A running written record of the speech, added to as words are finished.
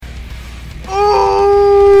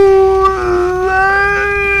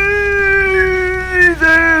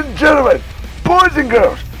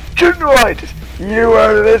right, you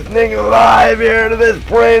are listening live here to this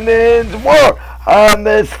Brandon's War on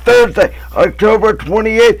this Thursday, October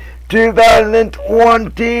 28th,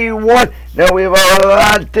 2021. Now we have a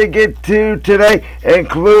lot to get to today,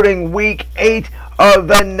 including Week 8 of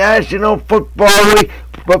the National Football League.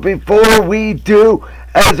 But before we do,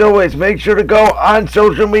 as always, make sure to go on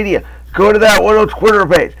social media. Go to that little Twitter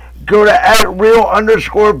page. Go to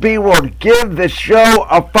 @real_BWorld. Give the show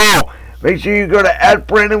a follow. Make sure you go to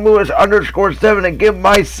 @BrandonLewis_7 and give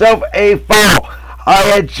myself a follow. I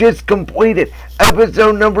had just completed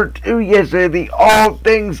episode number 2 yesterday, the All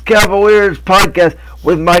Things Cavaliers podcast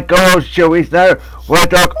with my co-host Joey Snyder, where I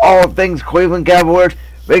talk all things Cleveland Cavaliers.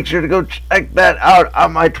 Make sure to go check that out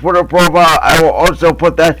on my Twitter profile. I will also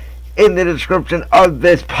put that in the description of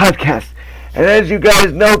this podcast. And as you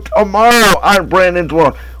guys know, tomorrow on Brandon's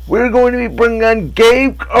World, we're going to be bringing on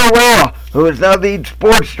Gabe Carrera, who is now the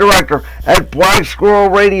sports director at Black Squirrel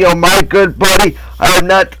Radio, my good buddy. I have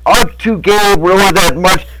not talked to Gabe really that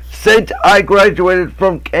much since I graduated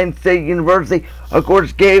from Kent State University. Of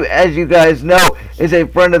course, Gabe, as you guys know, is a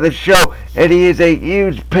friend of the show, and he is a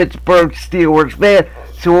huge Pittsburgh Steelers fan.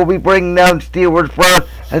 So we'll be bringing down Steelers Browns,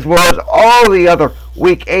 as well as all the other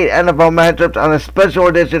Week 8 NFL matchups on a special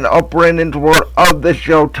edition of Brandon's World of the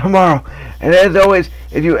show tomorrow. And as always,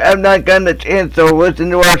 if you have not gotten a chance to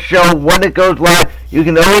listen to our show when it goes live, you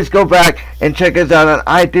can always go back and check us out on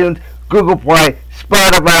iTunes, Google Play,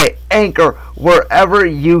 Spotify, Anchor, wherever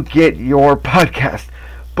you get your podcast.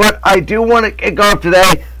 But I do want to kick off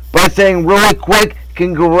today by saying really quick,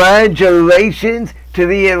 congratulations to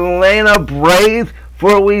the Atlanta Braves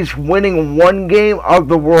for at least winning one game of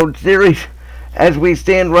the World Series. As we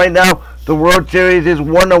stand right now, the World Series is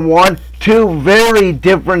 1-1. Two very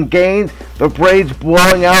different games. The Braves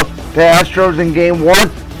blowing out the Astros in Game 1.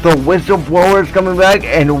 The whistleblowers coming back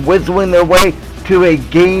and whistling their way to a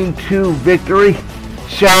Game 2 victory.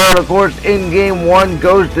 Shout out, of course, in Game 1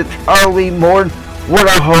 goes to Charlie Morton. What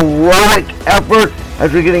a heroic effort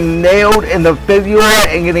as we're getting nailed in the fibula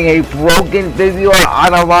and getting a broken fibula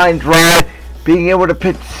on a line drive. Being able to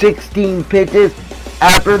pitch 16 pitches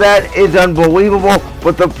after that is unbelievable.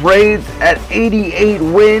 But the Braves at 88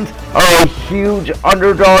 wins are a huge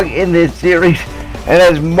underdog in this series. And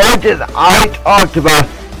as much as I talked about,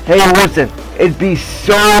 hey listen, it'd be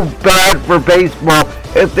so bad for baseball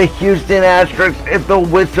if the Houston Astros, if the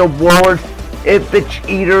whistleblowers, if the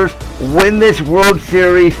cheaters win this World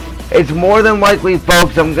Series. It's more than likely,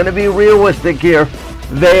 folks, I'm going to be realistic here,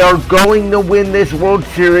 they are going to win this World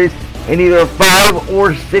Series in either 5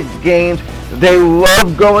 or 6 games. They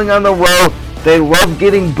love going on the road. They love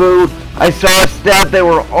getting booed. I saw a stat they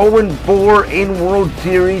were 0-4 in World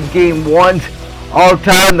Series Game 1s all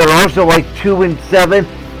time. They're also like 2-7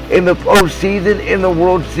 in the postseason in the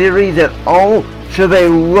World Series at all. So they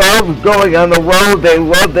love going on the road. They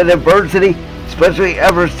love that adversity, especially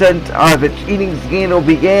ever since the cheating scandal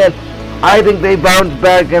began. I think they bounce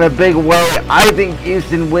back in a big way. I think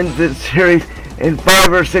Houston wins this series in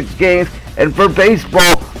 5 or 6 games. And for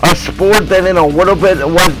baseball, a sport that in a little bit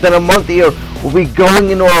less than a month here will be going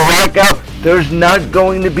into a lockout, there's not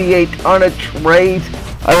going to be a ton of trades.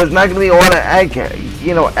 There's not going to be a lot of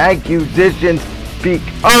acquisitions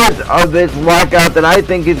because of this lockout that I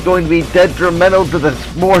think is going to be detrimental to the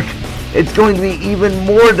sport. It's going to be even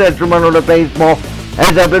more detrimental to baseball,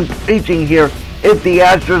 as I've been preaching here, if the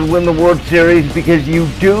Astros win the World Series, because you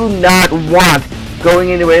do not want, going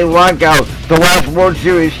into a lockout, the last World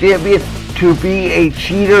Series champion to be a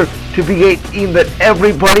cheater, to be a team that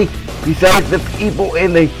everybody besides the people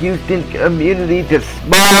in the Houston community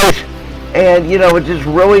despise. And it's just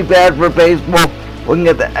really bad for baseball, looking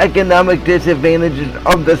at the economic disadvantages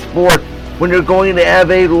of the sport when you're going to have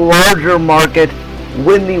a larger market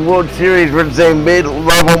win the World Series versus a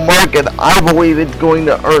mid-level market. I believe it's going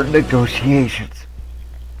to hurt negotiations.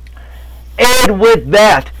 And with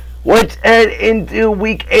that, let's head into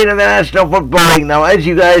Week 8 of the National Football League. Now, as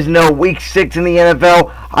you guys know, Week 6 in the NFL,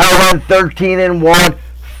 I went 13-1,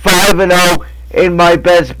 5-0 in my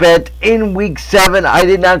best bet. In Week 7, I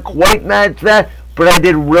did not quite match that, but I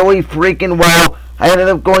did really freaking well. I ended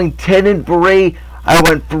up going 10-3. I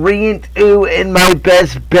went 3-2 in my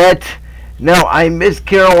best bet. Now, I missed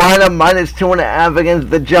Carolina -2.5 against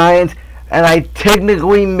the Giants, and I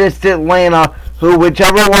technically missed Atlanta, who,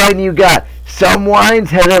 whichever line you got. Some lines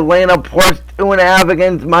had Atlanta +2.5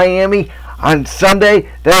 against Miami. On Sunday,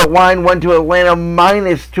 that line went to Atlanta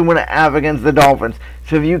 -2.5 against the Dolphins.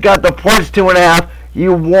 So if you got the +2.5,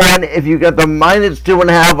 you won. If you got the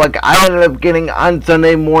 -2.5, like I ended up getting on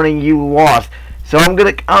Sunday morning, you lost. So I'm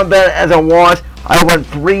going to count that as a loss. I went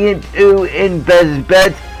 3-2 in best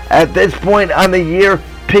bets. At this point on the year,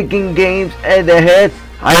 picking games head-to-head,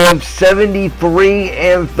 I am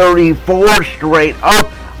 73-34 straight up.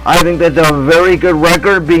 I think that's a very good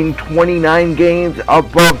record, being 29 games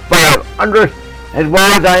above 500, as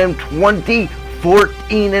well as I am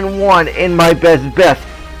 20-14-1 in my best bets.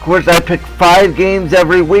 Of course, I pick 5 games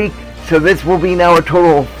every week, so this will be now a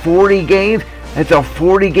total of 40 games. It's a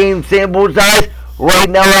 40-game sample size. Right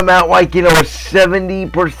now, I'm at a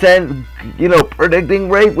 70%, predicting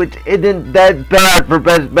rate, which isn't that bad for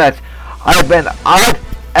best bets. I've been odd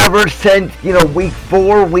ever since, week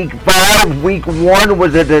 4, week 5. Week 1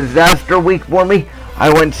 was a disaster week for me.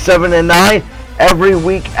 I went 7-9. Every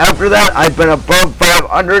week after that, I've been above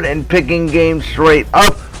 500 and picking games straight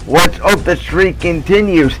up. Let's hope the streak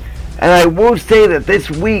continues. And I will say that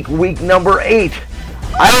this week, week number 8,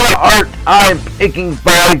 I'm picking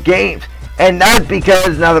 5 games. And not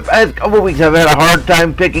because, now the past couple weeks I've had a hard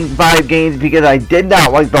time picking 5 games because I did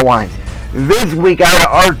not like the lines. This week I had a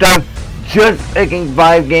hard time just picking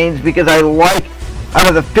 5 games because I like, out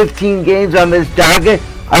of the 15 games on this docket,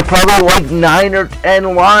 I probably like 9 or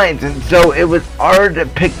 10 lines. And so it was hard to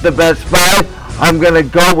pick the best 5. I'm going to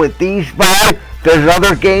go with these 5. There's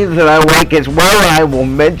other games that I like as well, and I will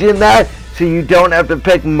mention that. So you don't have to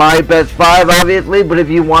pick my best 5, obviously. But if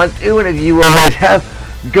you want to, and if you always have,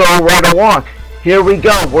 go right along. Here we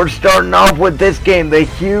go. We're starting off with this game, the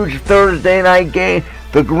huge Thursday night game.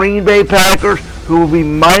 The Green Bay Packers, who will be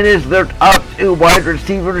minus their top 2 wide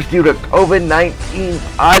receivers due to COVID-19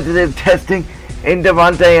 positive testing in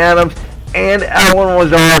Davante Adams and Allen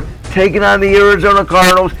Lazard, taking on the Arizona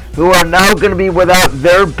Cardinals, who are now going to be without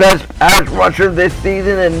their best pass rusher this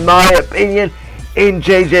season, in my opinion, in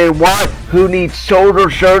J.J. Watt, who needs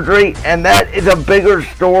shoulder surgery, and that is a bigger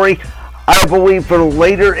story, I believe, for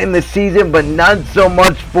later in the season, but not so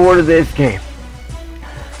much for this game.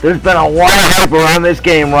 There's been a lot of hype around this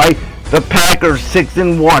game, right? The Packers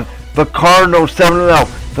 6-1, the Cardinals 7-0.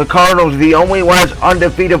 The Cardinals, the only last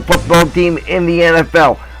undefeated football team in the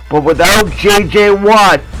NFL. But without J.J.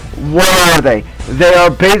 Watt, what are they? They are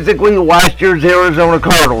basically last year's Arizona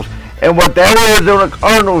Cardinals. And what that Arizona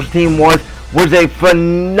Cardinals team was a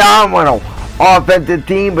phenomenal offensive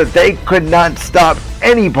team, but they could not stop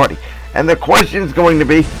anybody. And the question is going to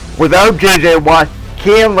be, without J.J. Watt,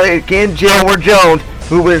 can Chandler Jones,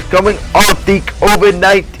 who is coming off the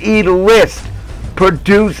COVID-19 list,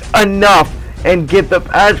 produce enough and get the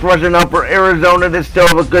pass rush enough for Arizona to still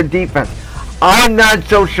have a good defense? I'm not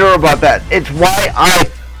so sure about that. It's why I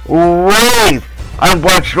rave on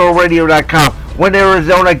BlackStrawRadio.com when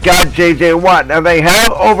Arizona got J.J. Watt. Now, they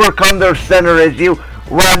have overcome their center issue,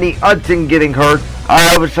 Rodney Hudson getting hurt.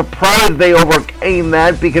 I was surprised they overcame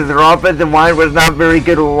that because their offensive line was not very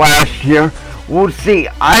good last year. We'll see.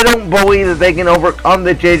 I don't believe that they can overcome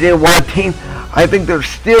the J.J. Watt team. I think they're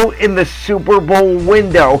still in the Super Bowl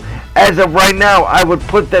window. As of right now, I would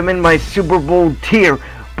put them in my Super Bowl tier,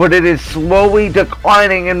 but it is slowly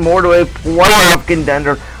declining and more to a playoff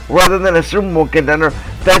contender rather than a Super Bowl contender.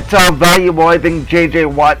 That's how valuable I think J.J.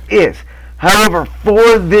 Watt is. However,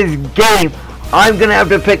 for this game, I'm going to have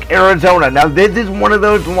to pick Arizona. Now, this is one of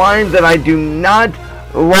those lines that I do not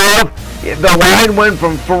love. The line went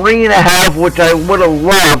from 3.5, which I would have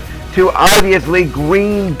loved, to obviously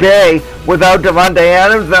Green Bay without Davante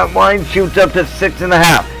Adams. That line shoots up to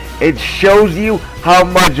 6.5. It shows you how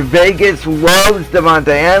much Vegas loves Davante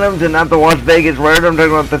Adams, and not the Las Vegas Raiders. I'm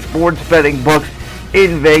talking about the sports betting books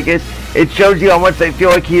in Vegas. It shows you how much they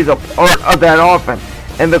feel like he is a part of that offense.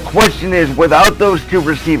 And the question is, without those 2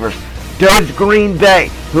 receivers, does Green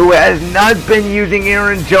Bay, who has not been using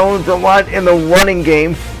Aaron Jones a lot in the running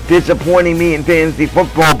game, disappointing me in fantasy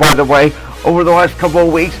football, by the way, over the last couple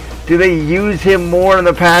of weeks, do they use him more in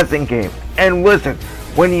the passing game? And listen,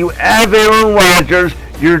 when you have Aaron Rodgers,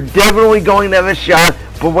 you're definitely going to have a shot,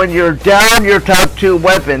 but when you're down your top 2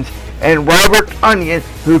 weapons, and Robert Tonyan,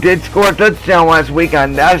 who did score a touchdown last week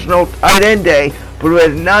on National Tight End Day, but who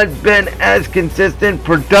has not been as consistent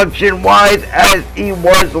production-wise as he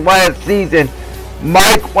was last season,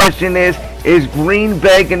 my question is Green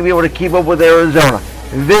Bay going to be able to keep up with Arizona?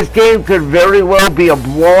 This game could very well be a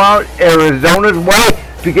blowout Arizona's way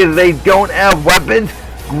because they don't have weapons.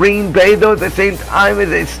 Green Bay, though, at the same time,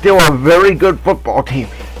 is still a very good football team.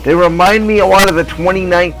 They remind me a lot of the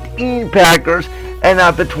 2019 Packers and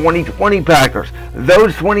not the 2020 Packers.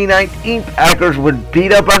 Those 2019 Packers would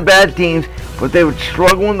beat up on bad teams, but they would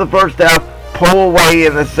struggle in the first half, pull away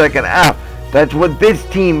in the second half. That's what this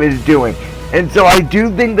team is doing. And so I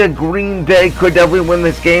do think that Green Bay could definitely win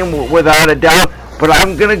this game without a doubt, but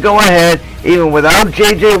I'm going to go ahead, even without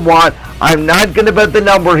J.J. Watt. I'm not going to bet the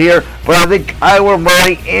number here, but I think Kyler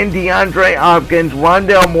Murray and DeAndre Hopkins,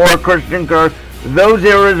 Rondale Moore, Christian Kirk, those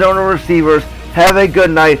Arizona receivers have a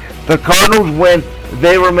good night. The Cardinals win.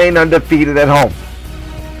 They remain undefeated at home.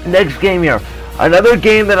 Next game here. Another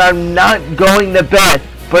game that I'm not going to bet,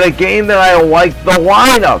 but a game that I like the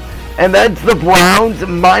line of. And that's the Browns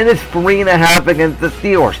 -3.5 against the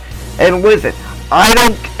Steelers. And listen, I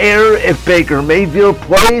don't care if Baker Mayfield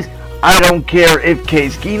plays. I don't care if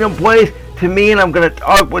Case Keenum plays. To me, and I'm going to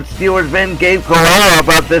talk with Steelers fan Gabe Carrera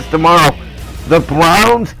about this tomorrow, the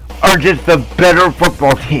Browns are just the better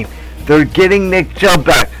football team. They're getting Nick Chubb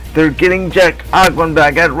back. They're getting Jack Conklin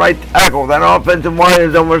back at right tackle. That offensive line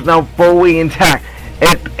is almost now fully intact.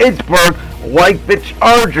 And Pittsburgh, like the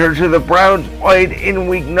Chargers, who the Browns played in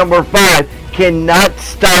week number 5, cannot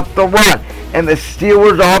stop the run. And the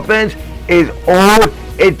Steelers' offense is old.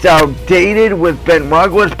 It's outdated with Ben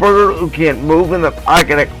Roethlisberger, who can't move in the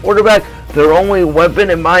pocket at quarterback. Their only weapon,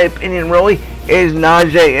 in my opinion, really, is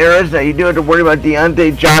Najee Harris. Now, you do have to worry about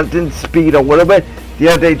Deontay Johnson's speed a little bit.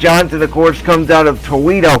 Deontay Johnson, of course, comes out of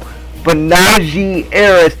Toledo. But Najee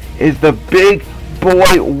Harris is the big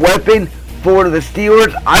boy weapon for the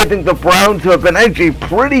Steelers. I think the Browns, who have been actually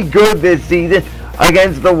pretty good this season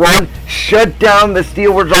against the run, shut down the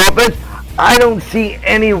Steelers' offense. I don't see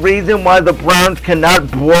any reason why the Browns cannot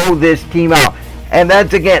blow this team out. And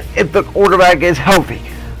that's, again, if the quarterback is healthy.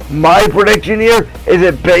 My prediction here is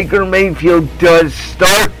that Baker Mayfield does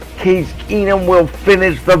start. Case Keenum will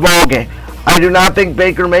finish the ballgame. I do not think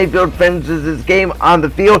Baker Mayfield finishes this game on the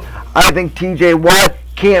field. I think T.J. Watt,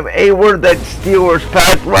 Cam Hayward, that Steelers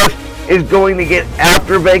pass rush is going to get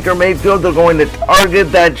after Baker Mayfield. They're going to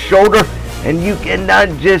target that shoulder. And you cannot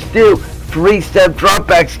just do 3-step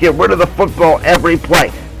dropbacks, get rid of the football every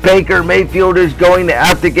play. Baker Mayfield is going to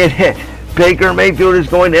have to get hit. Baker Mayfield is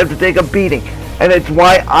going to have to take a beating. And it's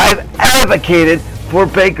why I've advocated for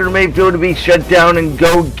Baker Mayfield to be shut down and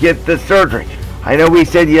go get the surgery. I know we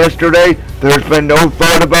said yesterday there's been no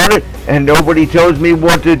thought about it and nobody tells me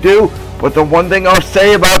what to do. But the one thing I'll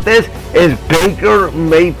say about this is Baker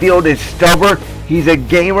Mayfield is stubborn. He's a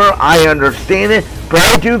gamer. I understand it. But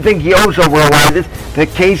I do think he also realizes that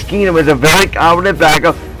Case Keenum is a very competent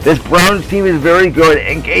backup. This Browns team is very good,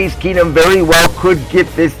 and Case Keenum very well could get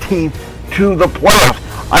this team to the playoffs.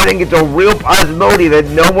 I think it's a real possibility that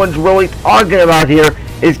no one's really talking about here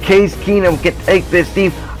is Case Keenum can take this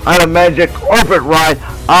team on a magic carpet ride,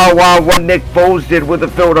 a la what Nick Foles did with the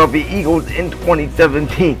Philadelphia Eagles in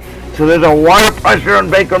 2017. So there's a lot of pressure on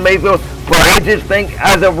Baker Mayfield, but I just think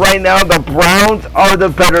as of right now, the Browns are the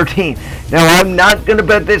better team. Now, I'm not going to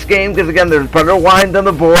bet this game because, again, there's better lines on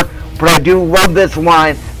the board, but I do love this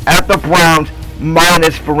line at the Browns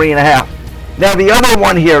 -3.5. Now, the other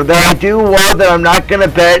one here that I do love that I'm not going to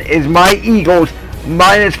bet is my Eagles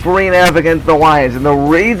 -3.5 against the Lions. And the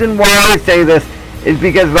reason why I say this is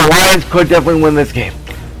because the Lions could definitely win this game.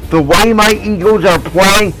 The way my Eagles are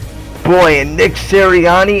playing, boy, and Nick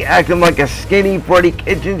Sirianni acting like a skinny Freddie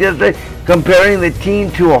Kitchens yesterday, comparing the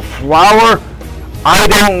team to a flower, I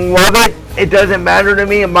don't love it. It doesn't matter to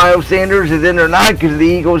me if Miles Sanders is in or not because the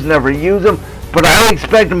Eagles never use him. But I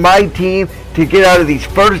expect my team to get out of these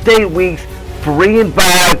first 8 weeks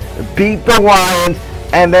 3-5, beat the Lions,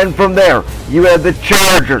 and then from there, you have the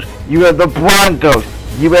Chargers, you have the Broncos,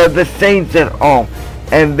 you have the Saints at home.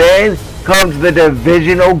 And then comes the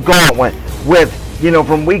divisional gauntlet with,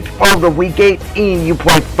 from week 12 to week 18, you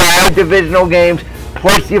play 5 divisional games,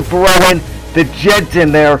 plus you throw in the Jets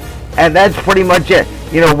in there, and that's pretty much it.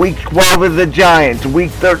 Week 12 is the Giants,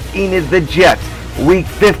 week 13 is the Jets, week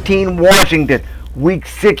 15 Washington, week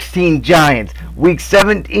 16 Giants, week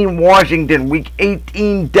 17 Washington, week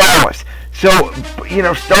 18 Dallas. So,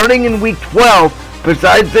 starting in week 12,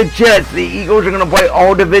 besides the Jets, the Eagles are going to play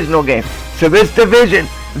all divisional games. So this division,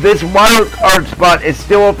 this wild card spot is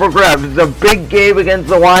still up for grabs. It's a big game against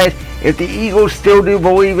the Lions. If the Eagles still do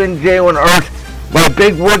believe in Jalen Hurts, my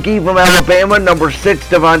big rookie from Alabama, number 6,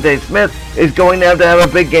 Devontae Smith, is going to have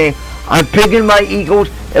a big game. I'm picking my Eagles.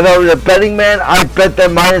 If I was a betting man, I'd bet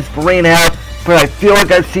them -3.5. But I feel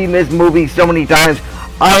like I've seen this movie so many times.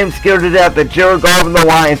 I am scared to death that Jared Goff and the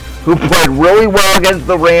Lions, who played really well against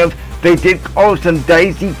the Rams, they did call some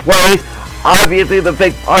dicey plays. Obviously, the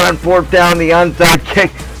big punt on 4th down, the onside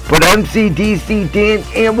kick. But MCDC Dan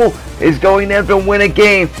Campbell is going to have to win a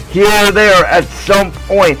game here or there at some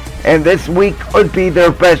point. And this week could be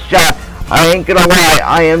their best shot. I ain't going to lie,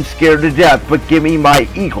 I am scared to death. But give me my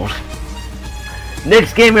Eagles.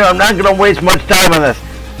 Next game here, I'm not going to waste much time on this.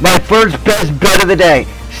 My first best bet of the day.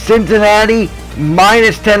 Cincinnati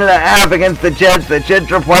 -10.5 against the Jets. The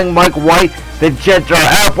Jets are playing Mike White. The Jets are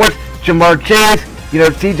outwards. Jamar Chase,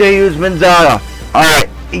 C.J. Uzmanzada. All right,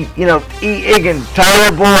 E. Higgins,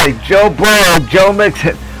 Tyler Boyd, Joe Burrow, Joe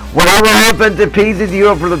Mixon. Whatever offensive pieces you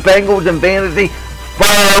have for the Bengals in fantasy,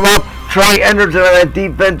 fire them up. Trey Anderson on that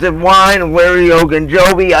defensive line, Larry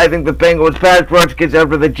Ogunjobi. I think the Bengals pass rush gets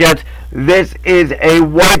after the Jets. This is a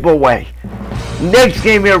wipe away. Next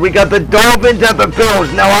game here, we got the Dolphins at the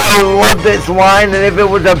Bills. Now, I love this line, and if it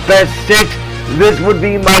was a best 6, this would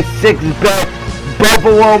be my 6th bet.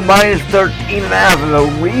 Buffalo minus 13.5. And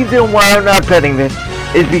the reason why I'm not betting this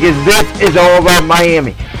is because this is all about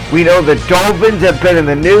Miami. We know the Dolphins have been in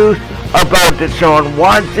the news about Deshaun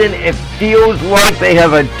Watson. It feels like they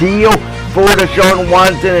have a deal for Deshaun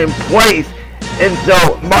Watson in place. And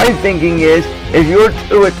so my thinking is, if you're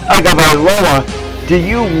Tua Tagovailoa, do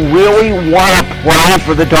you really want to play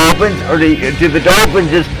for the Dolphins, or do the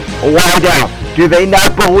Dolphins just lie down? Do they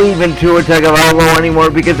not believe in Tua Tagovailoa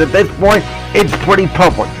anymore? Because at this point, it's pretty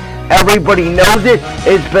public. Everybody knows it.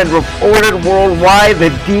 It's been reported worldwide. The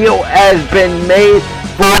deal has been made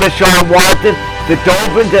for Deshaun Watson. The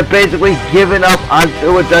Dolphins have basically given up on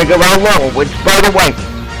Tua Tagovailoa, which, by the way,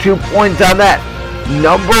 2 points on that.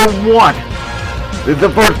 Number 1, this is the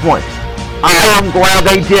first point. I am glad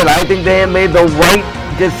they did. I think they have made the right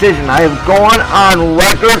decision. I have gone on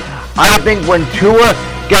record. I think when Tua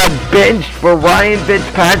got benched for Ryan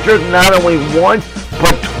Fitzpatrick not only once,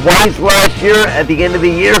 but twice last year at the end of the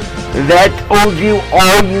year, that told you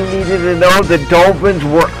all you needed to know. The Dolphins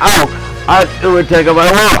were out on Tua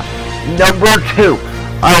Tagovailoa. Number 2,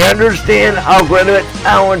 I understand how great of a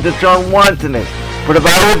talent Deshaun Watson is, but if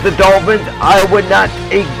I was the Dolphins, I would not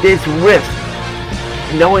take this risk,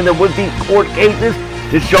 knowing that with these court cases,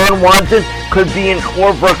 Deshaun Watson could be in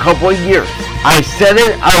court for a couple of years. I said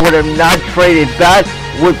it, I would have not traded back.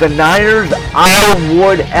 With the Niners, I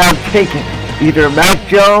would have taken either Mac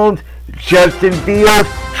Jones, Justin Fields,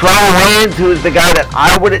 Trey Lance, who is the guy that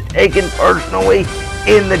I would have taken personally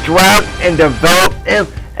in the draft and developed him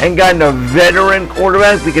and gotten a veteran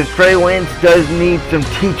quarterback, because Trey Lance does need some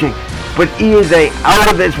teaching. But he is a out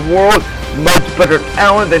of this world, much better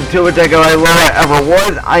talent than Tua Tagovailoa ever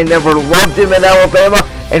was. I never loved him in Alabama.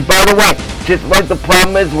 And by the way, just like the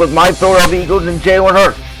problem is with my Philadelphia Eagles and Jalen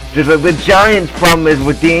Hurts, just like the Giants' problem is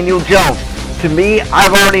with Daniel Jones. To me,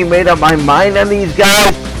 I've already made up my mind on these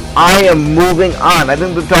guys. I am moving on. I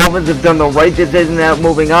think the Dolphins have done the right decision at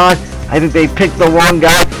moving on. I think they picked the wrong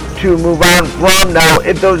guy to move on from. Now,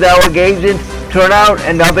 if those allegations turn out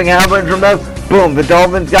and nothing happens from them, boom, the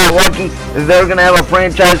Dolphins got lucky. They're going to have a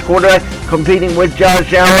franchise quarterback competing with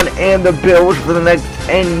Josh Allen and the Bills for the next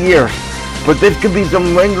 10 years. But this could be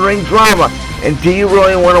some lingering drama. And do you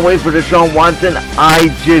really want to wait for Deshaun Watson?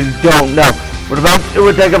 I just don't know. But if I'm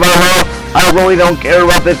Tua Tagovailoa, I really don't care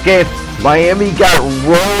about this game. Miami got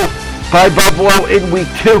rolled by Buffalo in week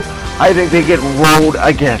 2. I think they get rolled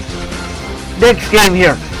again. Next game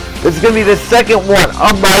here. This is going to be the second one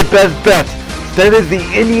of my best bets. That is the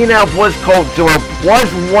Indianapolis Colts, who are plus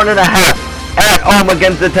 1.5 at home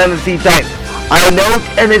against the Tennessee Titans. I know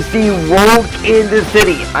Tennessee rolled Kansas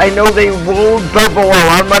City. I know they rolled Buffalo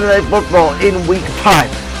on Monday Night Football in week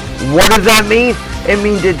 5. What does that mean? It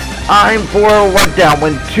means it's time for a letdown.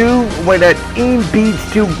 When a team beats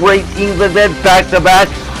 2 great teams like that back-to-back,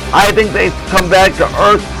 I think they come back to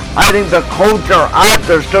earth. I think the Colts are out.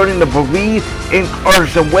 They're starting to believe in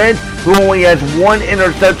Carson Wentz, who only has 1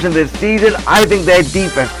 interception this season. I think that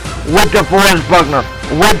defense, with DeForest Buckner,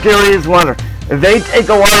 with Darius Leonard, they take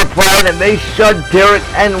a lot of pride and they shut Derrick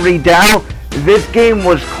Henry down. This game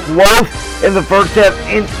was close in the first half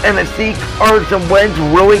in Tennessee. Carson Wentz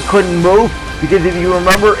really couldn't move, because if you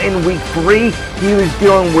remember in week 3, he was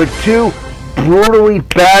dealing with 2 brutally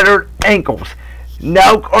battered ankles.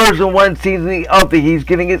 Now Carson Wentz seems to be healthy. He's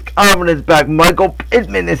getting his confidence back. Michael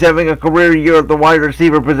Pittman is having a career year at the wide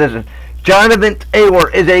receiver position. Jonathan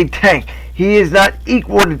Taylor is a tank. He is not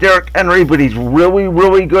equal to Derrick Henry, but he's really,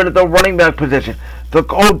 really good at the running back position. The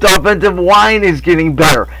Colts offensive line is getting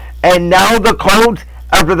better. And now the Colts,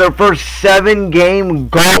 after their first 7-game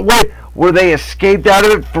gauntlet, where they escaped out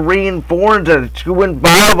of it 3-4 into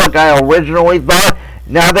 2-5 like I originally thought,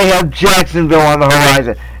 now they have Jacksonville on the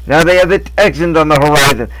horizon. Now they have the Texans on the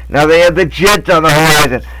horizon. Now they have the Jets on the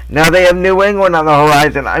horizon. Now they have New England on the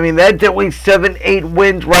horizon. I mean, that's at least 7-8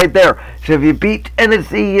 wins right there. So if you beat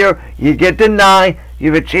Tennessee here, you get to 9.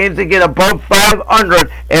 You have a chance to get above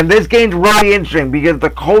 500. And this game's really interesting because the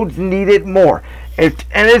Colts need it more. If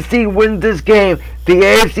Tennessee wins this game, the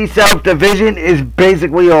AFC South division is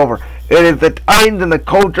basically over. It is the Titans and the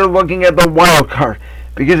Colts are looking at the wild card.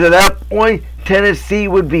 Because at that point, Tennessee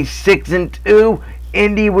would be 6-2.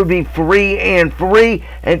 Indy would be 3-3,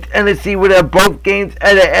 and Tennessee would have both games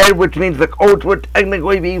head-to-head, which means the Colts would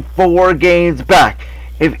technically be 4 games back.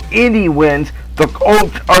 If Indy wins, the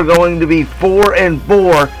Colts are going to be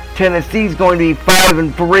 4-4, Tennessee's going to be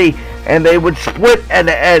 5-3, and they would split at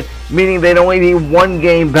the end, meaning they'd only be 1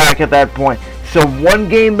 game back at that point. So 1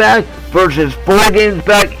 game back versus 4 games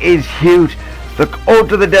back is huge. The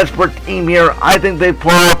Colts are the desperate team here. I think they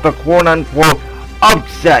pull off the quote-unquote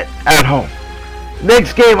upset at home.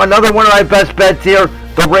 Next game, another one of my best bets here.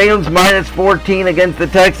 The Rams -14 against the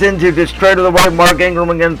Texans, who just traded away Mark Ingram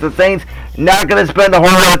against the Saints. Not going to spend a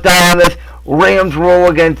whole lot of time on this. Rams roll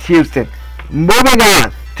against Houston. Moving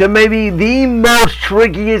on to maybe the most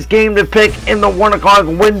trickiest game to pick in the 1 o'clock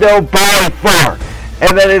window by far.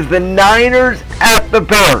 And that is the Niners at the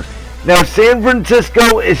Bears. Now, San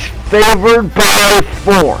Francisco is favored by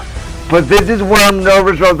 4. But this is where I'm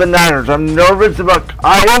nervous about the Niners. I'm nervous about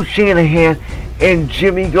Kyle Shanahan and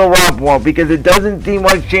Jimmy Garoppolo, because it doesn't seem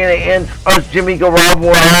like Shanahan trusts Jimmy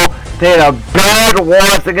Garoppolo at all. They had a bad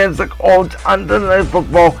loss against the Colts on Sunday Night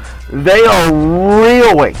Football. They are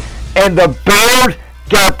reeling, and the Bears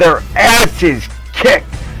got their asses kicked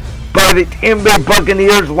by the Tampa Bay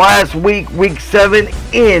Buccaneers last week, Week 7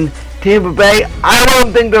 in Tampa Bay. I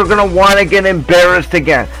don't think they're going to want to get embarrassed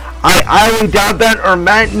again. I highly doubt that, or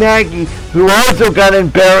Matt Nagy, who also got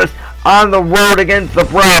embarrassed on the road against the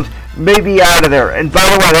Browns, may be out of there. And by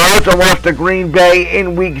the way, they also lost to Green Bay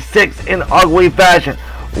in Week 6 in ugly fashion.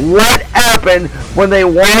 What happened when they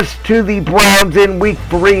lost to the Browns in Week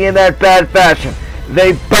 3 in that bad fashion?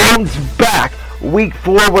 They bounced back Week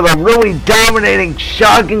 4 with a really dominating,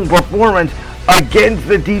 shocking performance against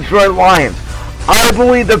the Detroit Lions. I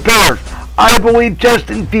believe the Bears. I believe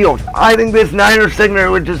Justin Fields. I think this Niners secondary,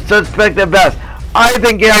 which is suspect at best. I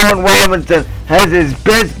think Allen Robinson has his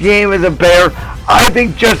best game as a Bear. I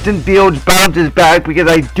think Justin Fields bounces back because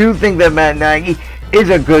I do think that Matt Nagy is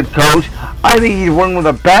a good coach. I think he's won with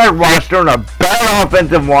a bad roster and a bad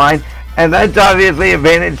offensive line, and that's obviously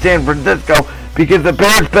advantage San Francisco because the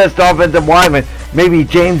Bears' best offensive lineman, maybe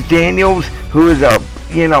James Daniels, who is a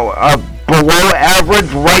below average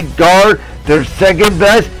right guard. Their second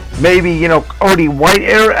best, maybe Cody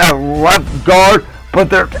Whitehair at left guard, but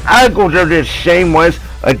their tackles are just shameless.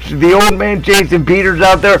 The old man Jason Peters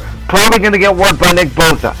out there probably going to get worked by Nick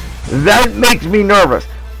Bosa. That makes me nervous.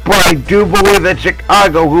 But I do believe that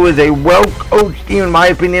Chicago, who is a well-coached team in my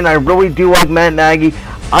opinion, I really do like Matt Nagy.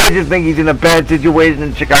 I just think he's in a bad situation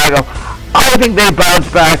in Chicago. I think they bounce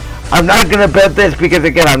back. I'm not going to bet this because,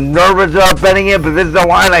 again, I'm nervous about betting it, but this is a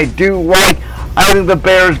line I do like. I think the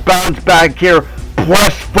Bears bounce back here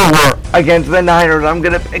 +4 against the Niners. I'm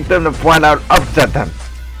going to pick them to flat out upset them.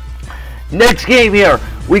 Next game here,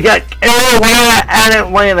 we got Carolina at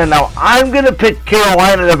Atlanta. Now, I'm going to pick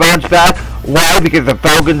Carolina to bounce back. Why? Because the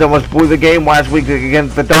Falcons almost blew the game last week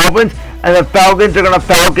against the Dolphins, and the Falcons are going to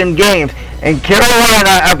Falcon games. And Carolina,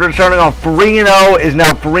 after starting off 3-0, is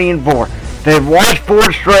now 3-4. They've lost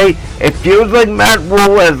 4 straight. It feels like Matt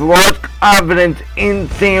Rule has lost confidence in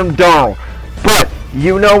Sam Darnold. But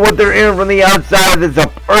you know what they're in from the outside. It's a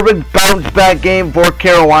perfect bounce-back game for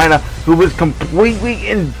Carolina, who was completely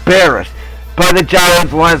embarrassed by the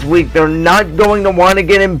Giants last week. They're not going to want to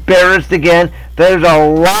get embarrassed again. There's a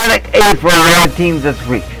lot of A's for a lot of teams this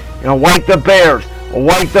week. Like the Bears,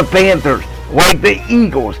 like the Panthers, like the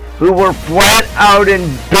Eagles, who were flat out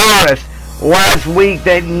embarrassed last week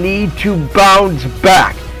that need to bounce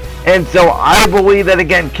back. And so I believe that,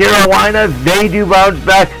 again, Carolina, they do bounce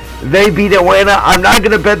back. They beat Atlanta. I'm not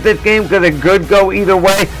going to bet this game because it could go either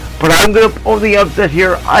way, but I'm going to pull the upset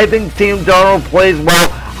here. I think Sam Darnold plays well.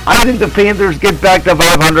 I think the Panthers get back to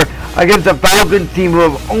 500 against the Falcons team, who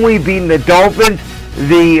have only beaten the Dolphins,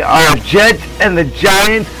 the Jets, and the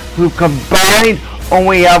Giants, who combined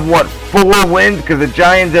only have, 4 wins, because the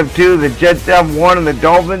Giants have 2, the Jets have 1, and the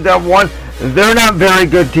Dolphins have 1. They're not very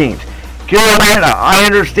good teams. Carolina, I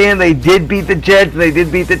understand they did beat the Jets, they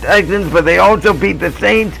did beat the Texans, but they also beat the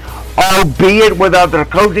Saints, albeit without their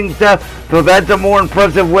coaching staff, so that's a more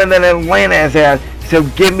impressive win than Atlanta has had. So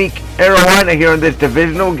give me Carolina here in this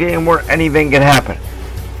divisional game where anything can happen.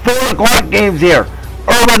 4 o'clock games here.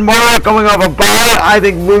 Urban Meyer coming off a bye, I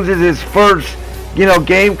think loses his first,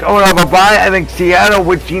 game coming off a bye. I think Seattle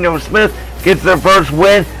with Geno Smith gets their first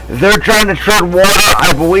win. They're trying to tread water.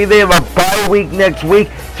 I believe they have a bye week next week.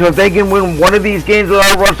 So if they can win one of these games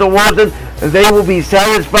without Russell Wilson, they will be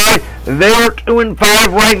satisfied. They are 2-5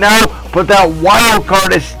 right now, but that wild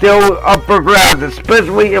card is still up for grabs,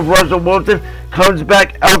 especially if Russell Wilson comes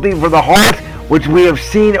back healthy for the Hawks, which we have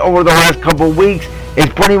seen over the last couple of weeks is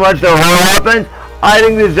pretty much their whole offense. I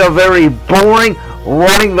think this is a very boring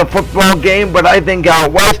running the football game, but I think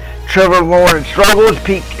out west, Trevor Lawrence struggles.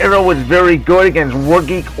 Pete Carroll was very good against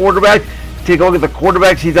rookie quarterbacks. Take a look at the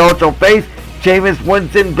quarterbacks he's also faced. Jameis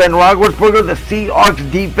Winston, Ben Roethlisberger. The Seahawks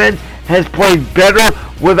defense has played better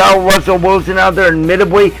without Russell Wilson out there.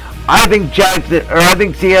 Admittedly, I think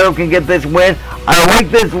Seattle can get this win. I like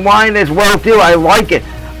this line as well too. I like it.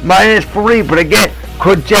 -3, but again,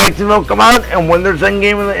 could Jacksonville come out and win their second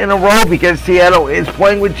game in a row because Seattle is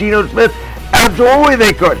playing with Geno Smith? Absolutely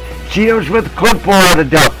they could. Geno Smith could pull out a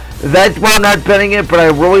dub. That's why I'm not betting it, but I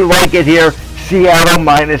really like it here. Seattle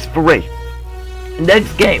 -3.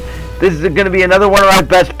 Next game. This is going to be another one of my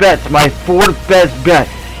best bets. My fourth best bet.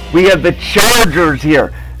 We have the Chargers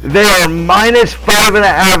here. They are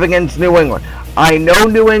 -5.5 against New England. I know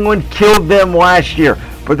New England killed them last year,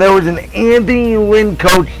 but there was an Anthony Lynn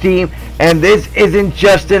coach team, and this isn't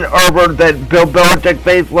Justin Herbert that Bill Belichick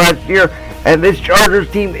faced last year. And this Chargers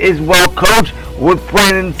team is well coached with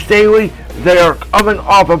Brandon Staley. They are coming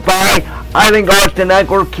off a bye. I think Austin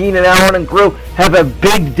Eckler, Keenan Allen, and crew have a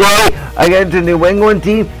big day against a New England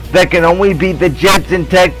team that can only beat the Jets and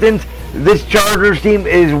Texans. This Chargers team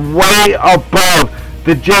is way above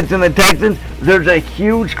the Jets and the Texans. There's a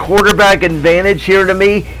huge quarterback advantage here to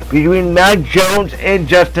me between Mac Jones and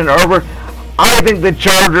Justin Herbert. I think the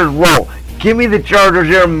Chargers roll. Give me the Chargers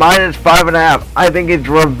here -5.5. I think it's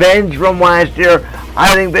revenge from last year.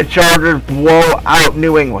 I think the Chargers blow out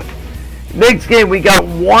New England. Next game, we got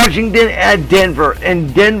Washington at Denver.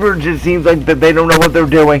 And Denver just seems like that they don't know what they're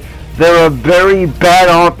doing. They're a very bad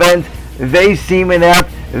offense. They seem inept.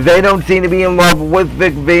 They don't seem to be in love with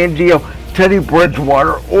Vic Fangio, Teddy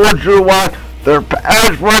Bridgewater, or Drew Lock. Their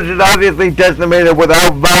pass rush is obviously decimated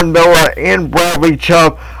without Von Miller and Bradley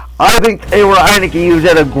Chubb. I think Taylor Heineke, who's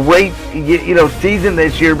had a great season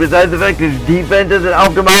this year, besides the fact his defense doesn't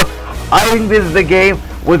help him out. I think this is the game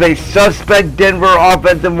with a suspect Denver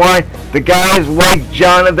offensive line. The guys like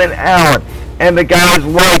Jonathan Allen and the guys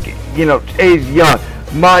like, Chase Young,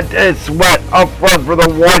 Montez Sweat up front for the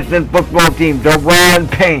Washington football team,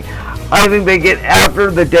 Deron Payne. I think they get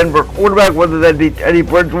after the Denver quarterback, whether that be Teddy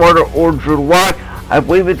Bridgewater or Drew Lock. I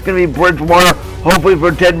believe it's going to be Bridgewater. Hopefully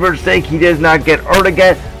for Denver's sake, he does not get hurt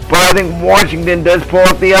again. But I think Washington does pull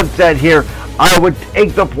off the upset here. I would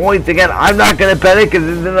take the points again. I'm not going to bet it because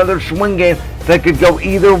it's another swing game that could go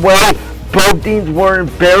either way. Both teams were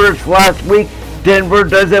embarrassed last week. Denver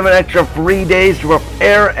does have an extra 3 days to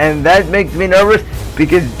prepare, and that makes me nervous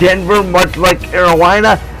because Denver, much like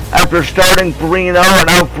Carolina, after starting 3-0 and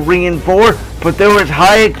now 3-4, but there was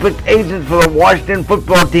high expectations for the Washington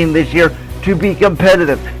football team this year to be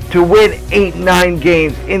competitive, to win 8-9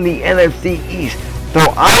 games in the NFC East. So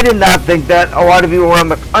I did not think that. A lot of people around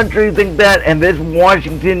the country think that, and this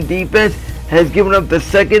Washington defense has given up the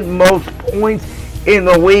second most points in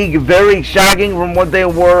the league. Very shocking from what they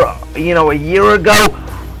were, a year ago.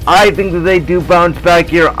 I think that they do bounce back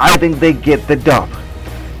here. I think they get the dub.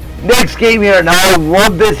 Next game here, now I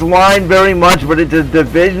love this line very much, but it's a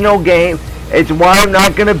divisional game. It's why I'm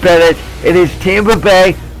not going to bet it. It is Tampa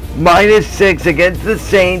Bay -6 against the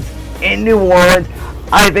Saints in New Orleans.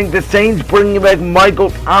 I think the Saints bringing back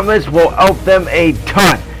Michael Thomas will help them a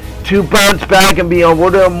ton to bounce back and be a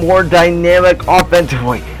little more dynamic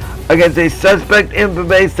offensively. Against a suspect Tampa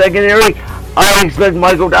Bay secondary, I expect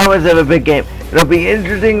Michael Thomas to have a big game. It'll be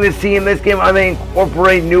interesting to see in this game. I may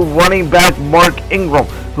incorporate new running back Mark Ingram,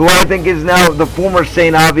 who I think is now the former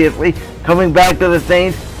Saint, obviously, coming back to the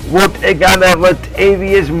Saints. We'll take on that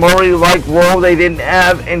Latavius Murray-like role they didn't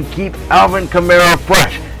have and keep Alvin Kamara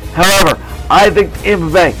fresh. However, I think Tampa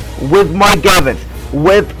Bay, with Mike Evans,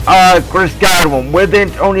 with Chris Godwin, with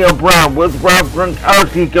Antonio Brown, with Rob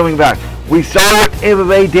Gronkowski coming back. We saw what Tampa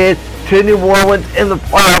Bay did to New Orleans in the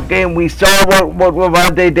playoff game. We saw what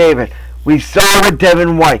Lavonte David. We saw what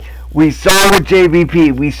Devin White. We saw what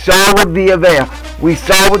JVP. We saw what Villa. We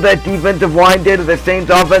saw what that defensive line did to the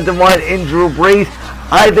Saints offensive line in Drew Brees.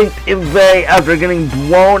 I think Tampa Bay, after getting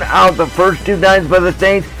blown out the first 2 times by the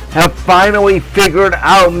Saints, have finally figured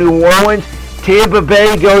out New Orleans. Tampa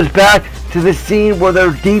Bay goes back to the scene where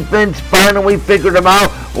their defense finally figured them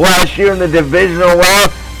out last year in the divisional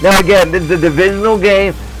round. Now again, this is a divisional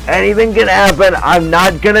game. Anything can happen. I'm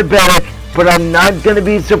not going to bet it, but I'm not going to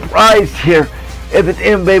be surprised here if the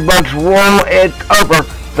Tampa Bay Bucks roll and cover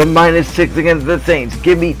the -6 against the Saints.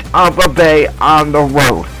 Give me Tampa Bay on the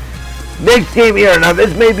road. Next game here. Now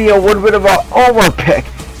this may be a little bit of an overpick,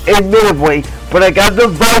 admittedly, but I got the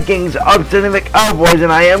Vikings upsetting the Cowboys,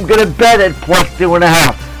 and I am going to bet it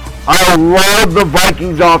 +2.5. I love the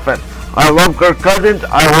Vikings offense. I love Kirk Cousins.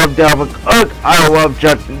 I love Dalvin Cook. I love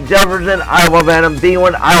Justin Jefferson. I love Adam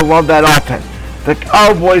Thielen. I love that offense. The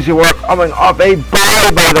Cowboys, who are coming off a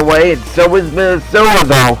bye, by the way, and so is Minnesota,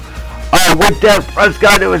 though. With Dak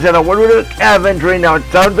Prescott, who has had a little bit of calf injury. Now, it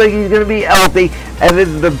sounds like he's going to be healthy, and this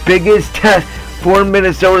is the biggest test for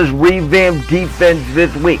Minnesota's revamped defense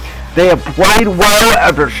this week. They have played well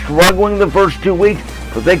after struggling the first 2 weeks,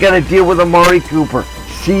 but they got to deal with Amari Cooper,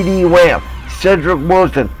 CeeDee Lamb, Cedric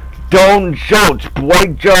Wilson, Dalton Schultz,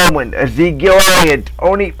 Blake Jarwin, Ezekiel Elliott,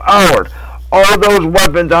 Tony Pollard. All those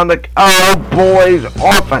weapons on the Cowboys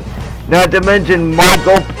offense. Not to mention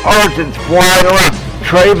Michael Parsons flying around.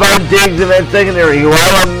 Trayvon Diggs in that secondary, who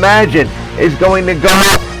I imagine is going to go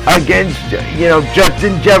against,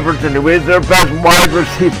 Justin Jefferson, who is their best wide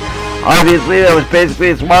receiver. Obviously, that was basically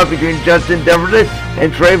a swap between Justin Jefferson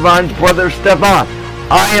and Trayvon's brother Stephon.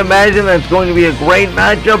 I imagine that's going to be a great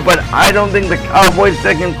matchup, but I don't think the Cowboys'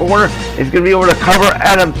 second corner is going to be able to cover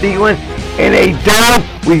Adam Thielen in a dome.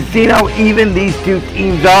 We've seen how even these two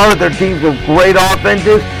teams are. They're teams with great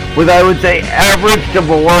offenses, with, I would say, average to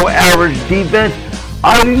below average defense.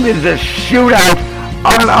 I think this is a shootout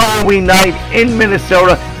on Halloween night in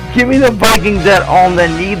Minnesota. Give me the Vikings at home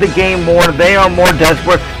that need the game more. They are more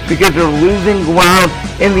desperate because they're losing ground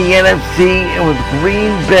in the NFC, and with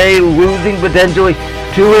Green Bay losing potentially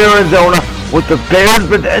to Arizona, with the Bears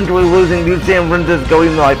potentially losing to San Francisco,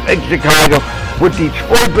 even though I picked Chicago, with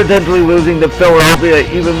Detroit potentially losing to Philadelphia,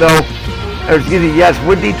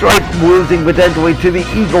 with Detroit losing potentially to the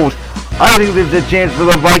Eagles, I think there's a chance for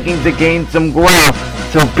the Vikings to gain some ground.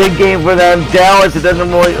 So big game for them. Dallas, it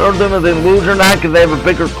doesn't really hurt them if they lose or not because they have a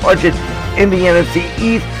bigger cushion in the NFC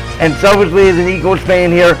East. And selfishly, as an Eagles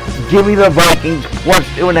fan here, give me the Vikings plus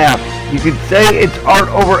 2.5. You could say it's art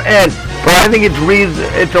over ed, but I think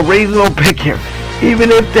it's a reasonable pick here.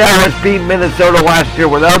 Even if Dallas beat Minnesota last year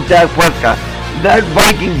without Dak Prescott, that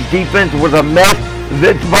Vikings defense was a mess.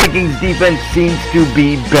 This Vikings defense seems to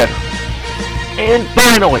be better. And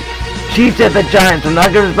finally, Chiefs at the Giants. I'm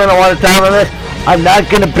not going to spend a lot of time on this. I'm not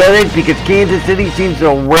going to bet it because Kansas City seems to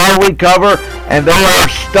rarely cover, and they are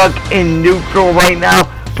stuck in neutral right now.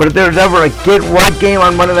 But if there's ever a get-right game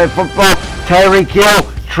on Monday Night Football, Tyreek Hill,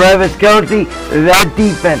 Travis Kelce, that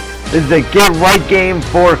defense. This is a get-right game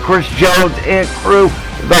for Chris Jones and crew,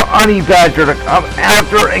 the Honey Badger, to come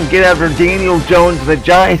after and get after Daniel Jones, the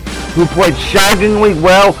Giants, who played shockingly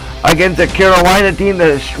well against a Carolina team that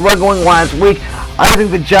is struggling last week. I think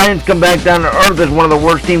the Giants come back down to earth as one of the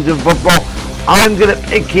worst teams in football. I'm going to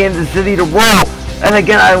pick Kansas City to roll. And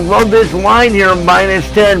again, I love this line here,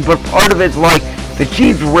 -10, but part of it's like the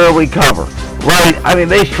Chiefs rarely cover, right? I mean,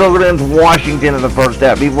 they struggled against Washington in the first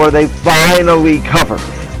half before they finally cover.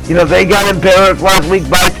 They got embarrassed last week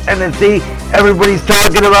by Tennessee. Everybody's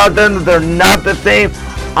talking about them, that they're not the same.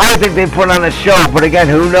 I think they put on a show, but again,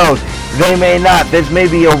 who knows? They may not. This may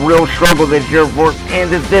be a real struggle this year for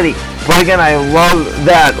Kansas City. But again, I love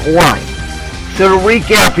that line. So to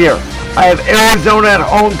recap here, I have Arizona at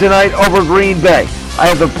home tonight over Green Bay. I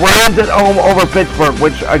have the Browns at home over Pittsburgh,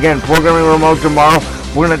 which, again, programming remote tomorrow.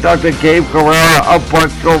 We're going to talk to Gabe Carrera of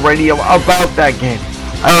Barstool Radio about that game.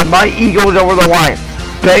 I have my Eagles over the Lions.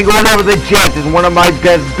 Bengals over the Jets is one of my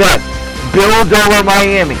best bets. Bills over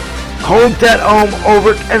Miami. Colts at home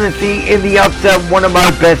over Tennessee in the upset, one of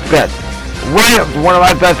my best bets. Rams, one of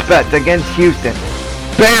my best bets against Houston.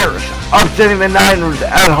 Bears upsetting the Niners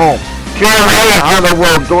at home. Carolina on the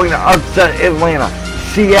road going to upset Atlanta.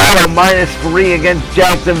 Seattle -3 against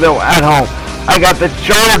Jacksonville at home. I got the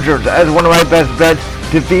Chargers as one of my best bets,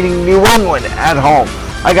 defeating New England at home.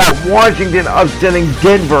 I got Washington upsetting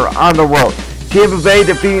Denver on the road. Tampa Bay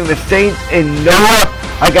defeating the Saints in NOLA.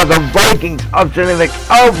 I got the Vikings upsetting the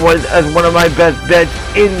Cowboys as one of my best bets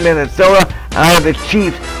in Minnesota. And I have the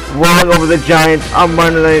Chiefs rolling over the Giants on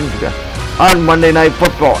Monday Night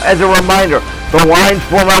Football. As a reminder, the lines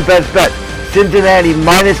for my best bet: Cincinnati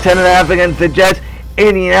 -10.5 against the Jets.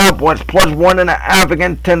 Indianapolis +1.5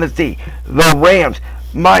 against Tennessee. The Rams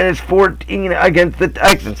 -14 against the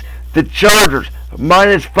Texans. The Chargers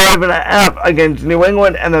 -5.5 against New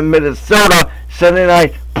England, and the Minnesota Sunday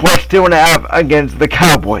night +2.5 against the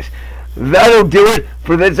Cowboys. That'll do it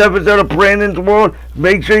for this episode of Brandon's World.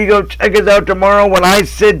 Make sure you go check us out tomorrow when I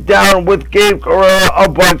sit down with Gabe Carrera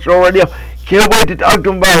of Barstool Radio. Can't wait to talk to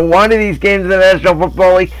him about one of these games in the National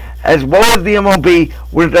Football League, as well as the MLB.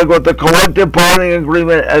 We're going to talk about the collective bargaining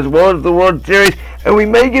agreement, as well as the World Series, and we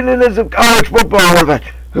may get into some college football with it.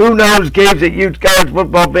 Who knows? Gabe's a huge college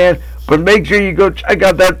football fan, but make sure you go check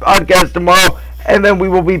out that podcast tomorrow, and then we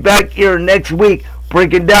will be back here next week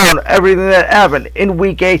breaking down everything that happened in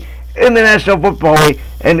Week 8 in the National Football League,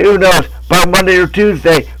 and who knows, by Monday or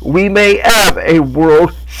Tuesday, we may have a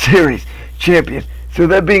World Series champion. So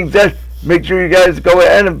that being said, make sure you guys go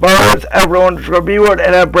ahead and follow us at @Rowan_B-Word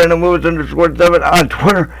and at BrandonLewis_7 on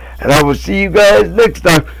Twitter, and I will see you guys next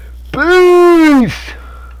time. Peace!